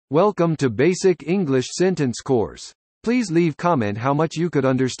Welcome to Basic English Sentence course. Please leave comment how much you could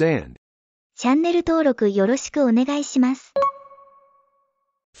understand. チャンネル登録よろしくお願いします。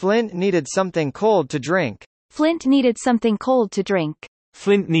Flint needed something cold to drink. Flint needed something cold to drink.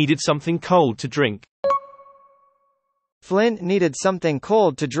 Flint needed something cold to drink. Flint needed something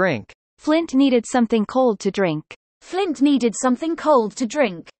cold to drink. Flint needed something cold to drink. Flint needed something cold to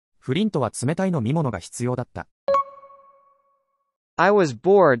drink. フリントは冷たい飲み物が必要だった。I was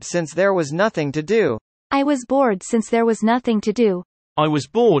bored since there was nothing to do. I was bored since there was nothing to do. I was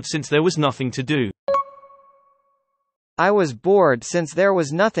bored since there was nothing to do. I was bored since there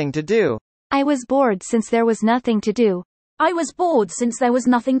was nothing to do. I was bored since there was nothing to do. I was bored since there was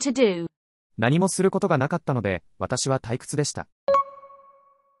nothing to do. 何もすることがなかったので、私は退屈でした。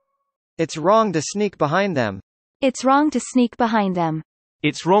It's wrong to sneak behind them. It's wrong to sneak behind them.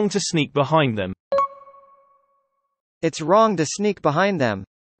 It's wrong to sneak behind them. It's wrong to sneak behind them.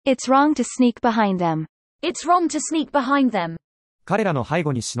 It's wrong to sneak behind them. It's wrong to sneak behind them. 彼らの背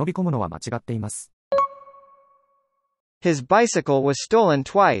後に忍び込むのは間違っています。His bicycle was stolen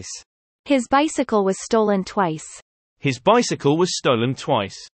twice. His bicycle was stolen twice. His bicycle was stolen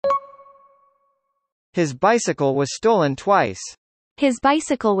twice. His bicycle was stolen twice. His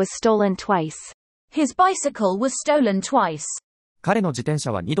bicycle was stolen twice. His bicycle was stolen twice. 彼の自転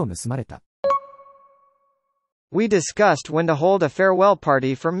車は2度盗まれた。We discussed when to hold a farewell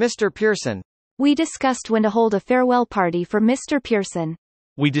party for Mr. Pearson. We discussed when to hold a farewell party for Mr. Pearson.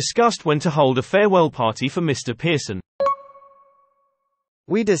 We discussed when to hold a farewell party for Mr. Pearson.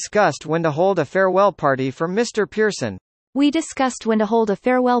 We discussed when to hold a farewell party for Mr. Pearson. We discussed when to hold a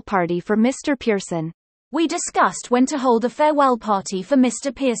farewell party for Mr. Pearson. We discussed when to hold a farewell party for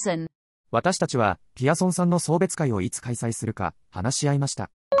Mr. Pearson. 私たちは、ピアソンさんの送別会をいつ開催するか、話し合いまし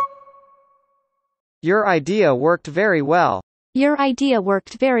た。Your idea worked very well. Your idea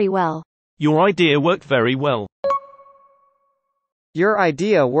worked very well. Your idea worked very well. Your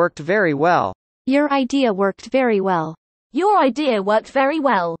idea worked very well. Your idea worked very well. Your idea worked very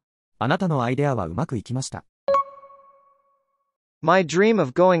well. あなたのアイデアはうまくいきました。My dream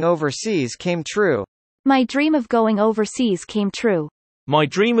of going overseas came true. My dream of going overseas came true. My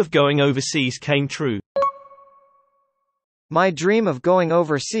dream of going overseas came true. My dream of going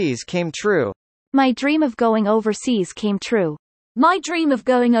overseas came true. My dream of going overseas came true. My dream of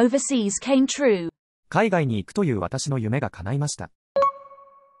going overseas came true. 海外に行くという私の夢が叶いました。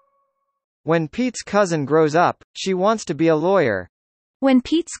When Pete's cousin grows up, she wants to be a lawyer. When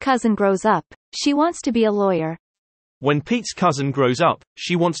Pete's cousin grows up, she wants to be a lawyer. When Pete's cousin grows up,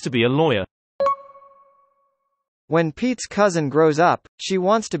 she wants to be a lawyer. When Pete's cousin grows up, she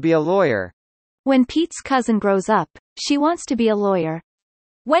wants to be a lawyer. When Pete's cousin grows up, she wants to be a lawyer.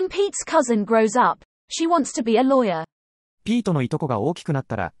 When Pete's cousin grows up, she wants to be a lawyer. ピートのいとこが大きくなっ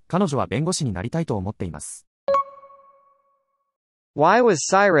たら、彼女は弁護士になりたいと思っています。Why was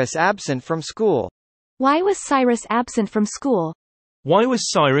Cyrus absent from school? Why was Cyrus absent from school? Why was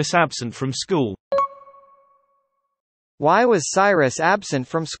Cyrus absent from school? Why was Cyrus absent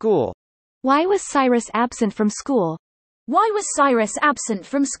from school? Why was Cyrus absent from school? Why was Cyrus absent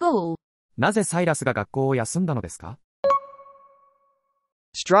from school? なぜサイラスが学校を休んだのですか？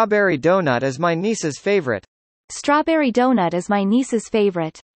 Strawberry donut is my niece's favorite. Strawberry donut is my niece's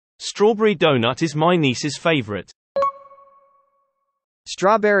favorite. Strawberry donut is my niece's favorite.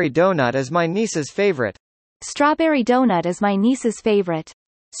 Strawberry donut is my niece's favorite. Strawberry donut is my niece's favorite.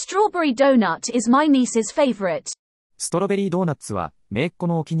 Strawberry donut is my niece's favorite. ストロベリードーナツは、姪っ子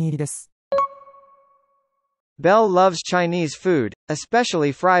のお気に入りです。Belle loves Chinese food,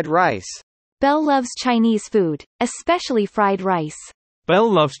 especially fried rice. Belle loves Chinese food, especially fried rice. Belle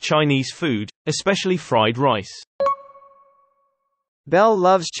loves Chinese food, especially fried rice. Belle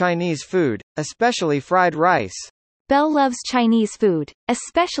loves Chinese food, especially fried rice. Belle loves Chinese food,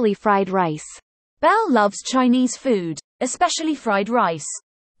 especially fried rice. Belle loves Chinese food, especially fried rice.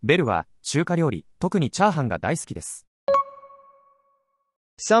 ベルは、中華料理、特にチャーハンが大好きです。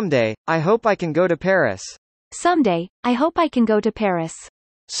Someday, I hope I can go to Paris. Someday, I hope I can go to Paris.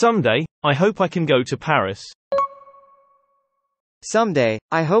 Someday, I hope I can go to Paris. Someday,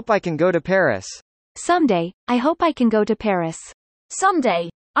 I hope I can go to Paris. Someday, I hope I can go to Paris. Someday,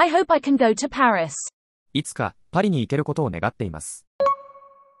 I hope I can go to Paris. いつか、パリに行けることを願っています。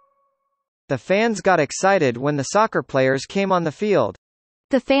The fans got excited when the soccer players came on the field.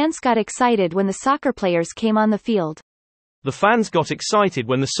 The fans got excited when the soccer players came on the field. The fans got excited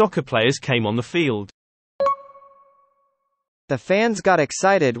when the soccer players came on the field. The fans got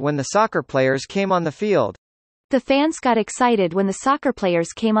excited when the soccer players came on the field. The fans got excited when the soccer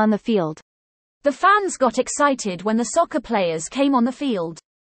players came on the field. The fans got excited when the soccer players came on the field.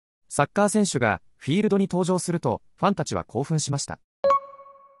 サッカー選手がフィールドに登場すると、ファンたちは興奮しました。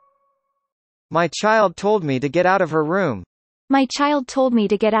My child told me to get out of her room. My child told me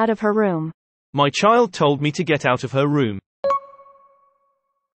to get out of her room. My child told me to get out of her room.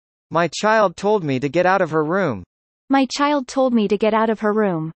 My child told me to get out of her room. My child told me to get out of her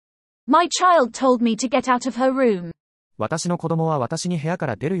room. My child told me to get out of her room. 私の子供は私に部屋か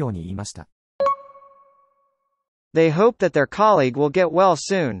ら出るように言いました。They hope that their colleague will get well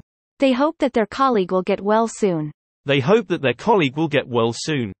soon. They hope that their colleague will get well soon. They hope that their colleague will get well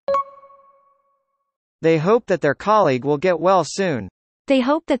soon. They hope that their colleague will get well soon. They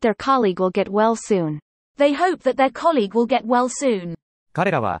hope that their colleague will get well soon. They hope that their colleague will get well soon.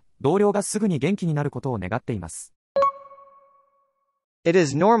 彼らは同僚がすぐに元気になることを願っています。It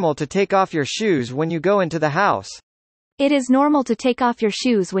is normal to take off your shoes when you go into the house. It is normal to take off your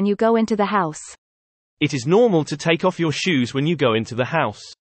shoes when you go into the house. It is normal to take off your shoes when you go into the house.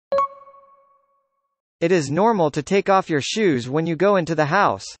 It is normal to take off your shoes when you go into the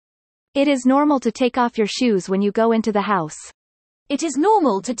house. It is normal to take off your shoes when you go into the house. It is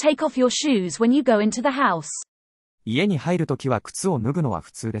normal to take off your shoes when you go into the house. 家に入るときは靴を脱ぐのは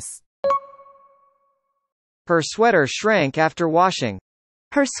普通です。Her sweater shrank after washing.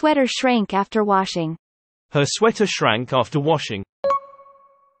 Her sweater shrank after washing. Her sweater shrank after washing.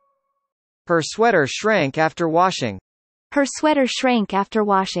 Her sweater shrank after washing. Her sweater shrank after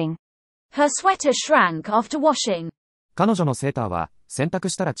washing. Her sweater shrank after washing. 彼女のセーターは洗濯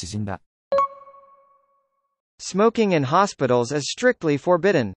したら縮んだ。Smoking in hospitals is strictly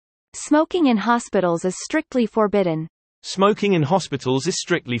forbidden. Smoking in hospitals is strictly forbidden. Smoking in hospitals is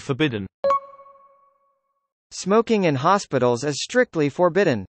strictly forbidden. Smoking in hospitals is strictly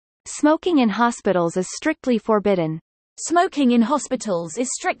forbidden. Smoking in hospitals is strictly forbidden. Smoking in hospitals is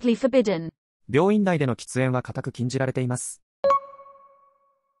strictly forbidden. 病院内での喫煙は固く禁じられています。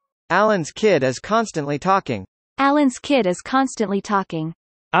Alan's kid is constantly talking. Alan's kid is constantly talking.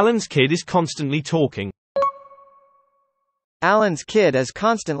 Alan's kid is constantly talking. Alan's kid is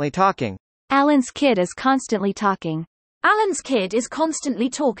constantly talking. Alan's kid is constantly talking. Alan's kid is constantly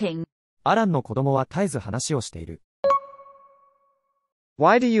talking. アランの子供は絶えず話をしている。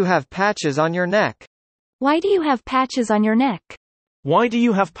Why do you have patches on your neck? Why do you have patches on your neck? Why do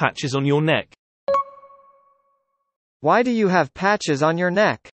you have patches on your neck? Why do you have patches on your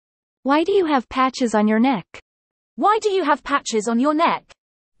neck? Why do you have patches on your neck? Why do you have patches on your neck?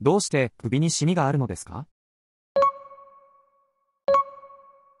 どうして首にシミがあるのですか？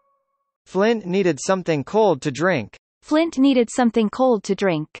 Flint needed something cold to drink. Flint needed something cold to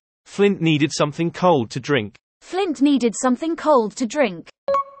drink. Flint needed something cold to drink. Flint needed something cold to drink.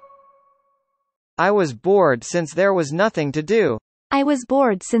 I was bored since there was nothing to do. I was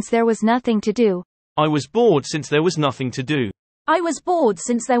bored since there was nothing to do. I was bored since there was nothing to do. I was bored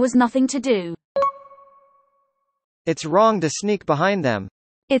since there was nothing to do. It's wrong to sneak behind them.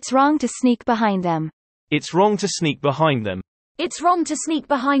 It's wrong to sneak behind them. It's wrong to sneak behind them. It's wrong to sneak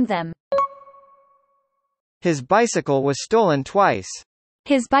behind them. His bicycle was stolen twice.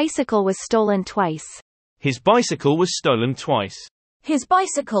 His bicycle was stolen twice. His bicycle was stolen twice. His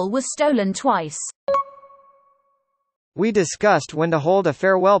bicycle was stolen twice. We discussed when to hold a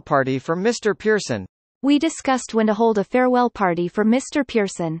farewell party for Mr. Pearson. We discussed when to hold a farewell party for Mr.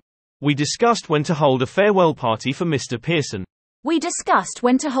 Pearson. We discussed when to hold a farewell party for Mr. Pearson. We discussed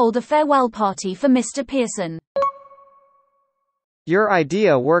when to hold a farewell party for Mr. Pearson. Your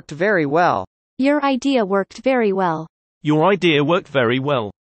idea worked very well. Your idea worked very well. Your idea worked very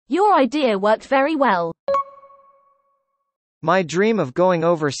well. Your idea worked very well. My dream of going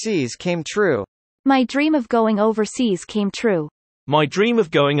overseas came true. My dream of going overseas came true. My dream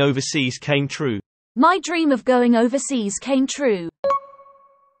of going overseas came true. My dream of going overseas came true.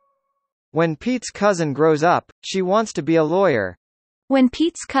 When Pete's cousin grows up, she wants to be a lawyer. When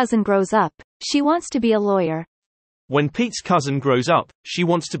Pete's cousin grows up, she wants to be a lawyer. When Pete's cousin grows up, she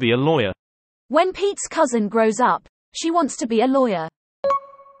wants to be a lawyer. When Pete's cousin grows up, she wants to be a lawyer.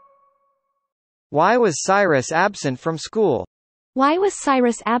 Why was Cyrus absent from school? Why was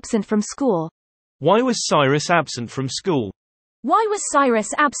Cyrus absent from school? Why was Cyrus absent from school? Why was Cyrus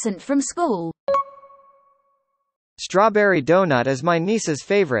absent from school? Strawberry donut is my niece's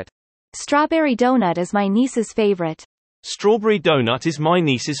favorite. Strawberry donut is my niece's favorite. Strawberry donut is my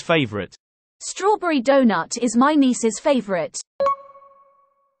niece's favorite. Strawberry donut is my niece's favorite.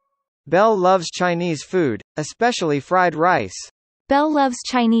 Belle loves Chinese food, especially fried rice. Belle loves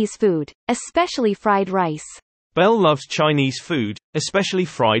Chinese food, especially fried rice. Belle loves Chinese food, especially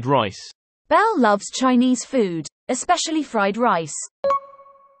fried rice. Belle loves Chinese food, especially fried rice.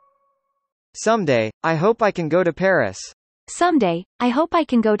 Someday, I hope I can go to Paris. Someday, I hope I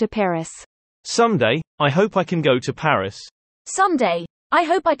can go to Paris. Someday, I hope I can go to Paris. Someday, I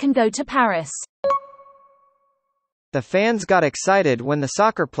hope I can go to Paris. The fans got excited when the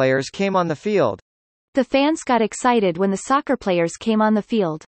soccer players came on the field. The fans got excited when the soccer players came on the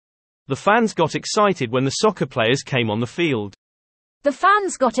field. The fans got excited when the soccer players came on the field. The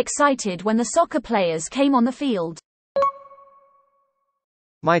fans got excited when the soccer players came on the field.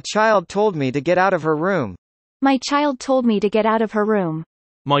 My child told me to get out of her room. My child told me to get out of her room.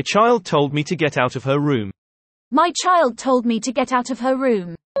 My child told me to get out of her room. My child told me to get out of her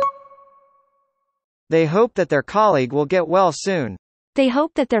room. They hope that their colleague will get well soon. They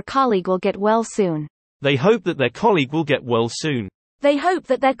hope that their colleague will get well soon. They hope that their colleague will get well soon. They hope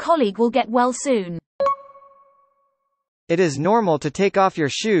that their colleague will get well soon. It is normal to take off your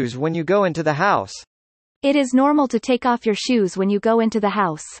shoes when you go into the house. It is normal to take off your shoes when you go into the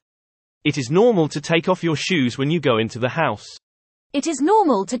house. It is normal to take off your shoes when you go into the house. It is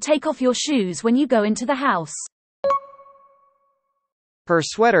normal to take off your shoes when you go into the house. Her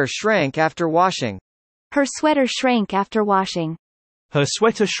sweater shrank after washing. Her sweater shrank after washing. Her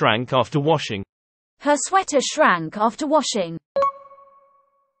sweater shrank after washing. Her sweater shrank after washing.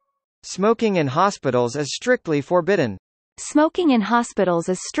 Smoking in hospitals is strictly forbidden. Smoking in hospitals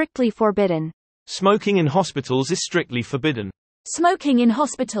is strictly forbidden. Smoking in hospitals is strictly forbidden. Smoking in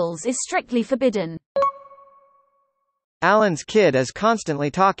hospitals is strictly forbidden. Alan's kid is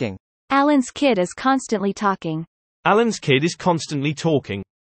constantly talking. Alan's kid is constantly talking. Alan's kid is constantly talking.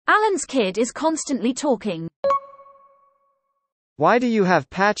 Alan's kid is constantly talking. Why do you have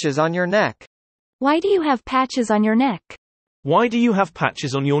patches on your neck? Why do you have patches on your neck? Why do you have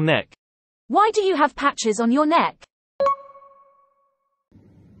patches on your neck? Why do you have patches on your neck?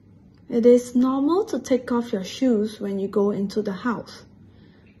 It is normal to take off your shoes when you go into the house.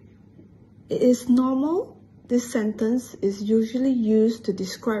 It is normal. This sentence is usually used to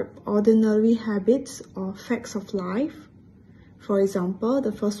describe ordinary habits or facts of life. For example,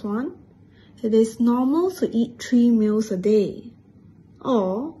 the first one, it is normal to eat 3 meals a day.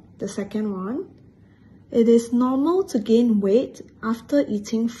 Or the second one, it is normal to gain weight after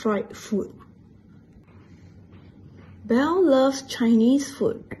eating fried food. Belle loves Chinese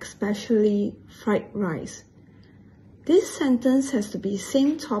food, especially fried rice. This sentence has to be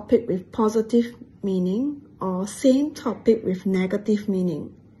same topic with positive meaning or same topic with negative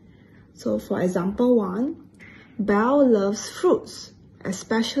meaning. So for example 1, Belle loves fruits,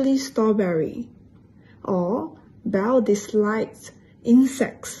 especially strawberry. Or Belle dislikes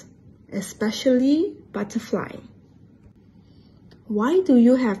insects, especially butterfly. Why do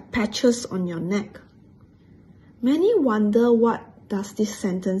you have patches on your neck? Many wonder what does this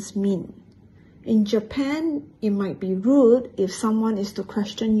sentence mean. In Japan, it might be rude if someone is to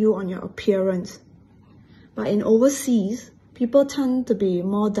question you on your appearance. But in overseas, people tend to be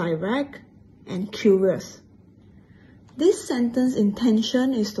more direct and curious. This sentence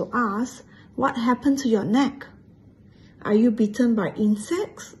intention is to ask, what happened to your neck? Are you bitten by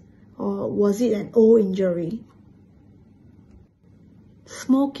insects? Or was it an old injury?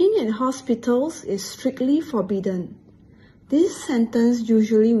 Smoking in hospitals is strictly forbidden. This sentence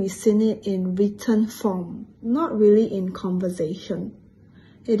usually we see it in written form, not really in conversation.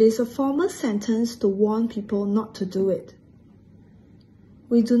 It is a formal sentence to warn people not to do it.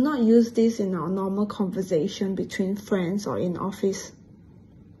 We do not use this in our normal conversation between friends or in office.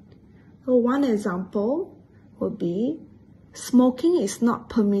 So one example would be, smoking is not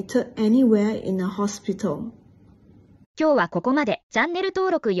permitted anywhere in a hospital. 今日はここまで。チャンネル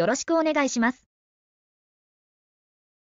登録よろしくお願いします。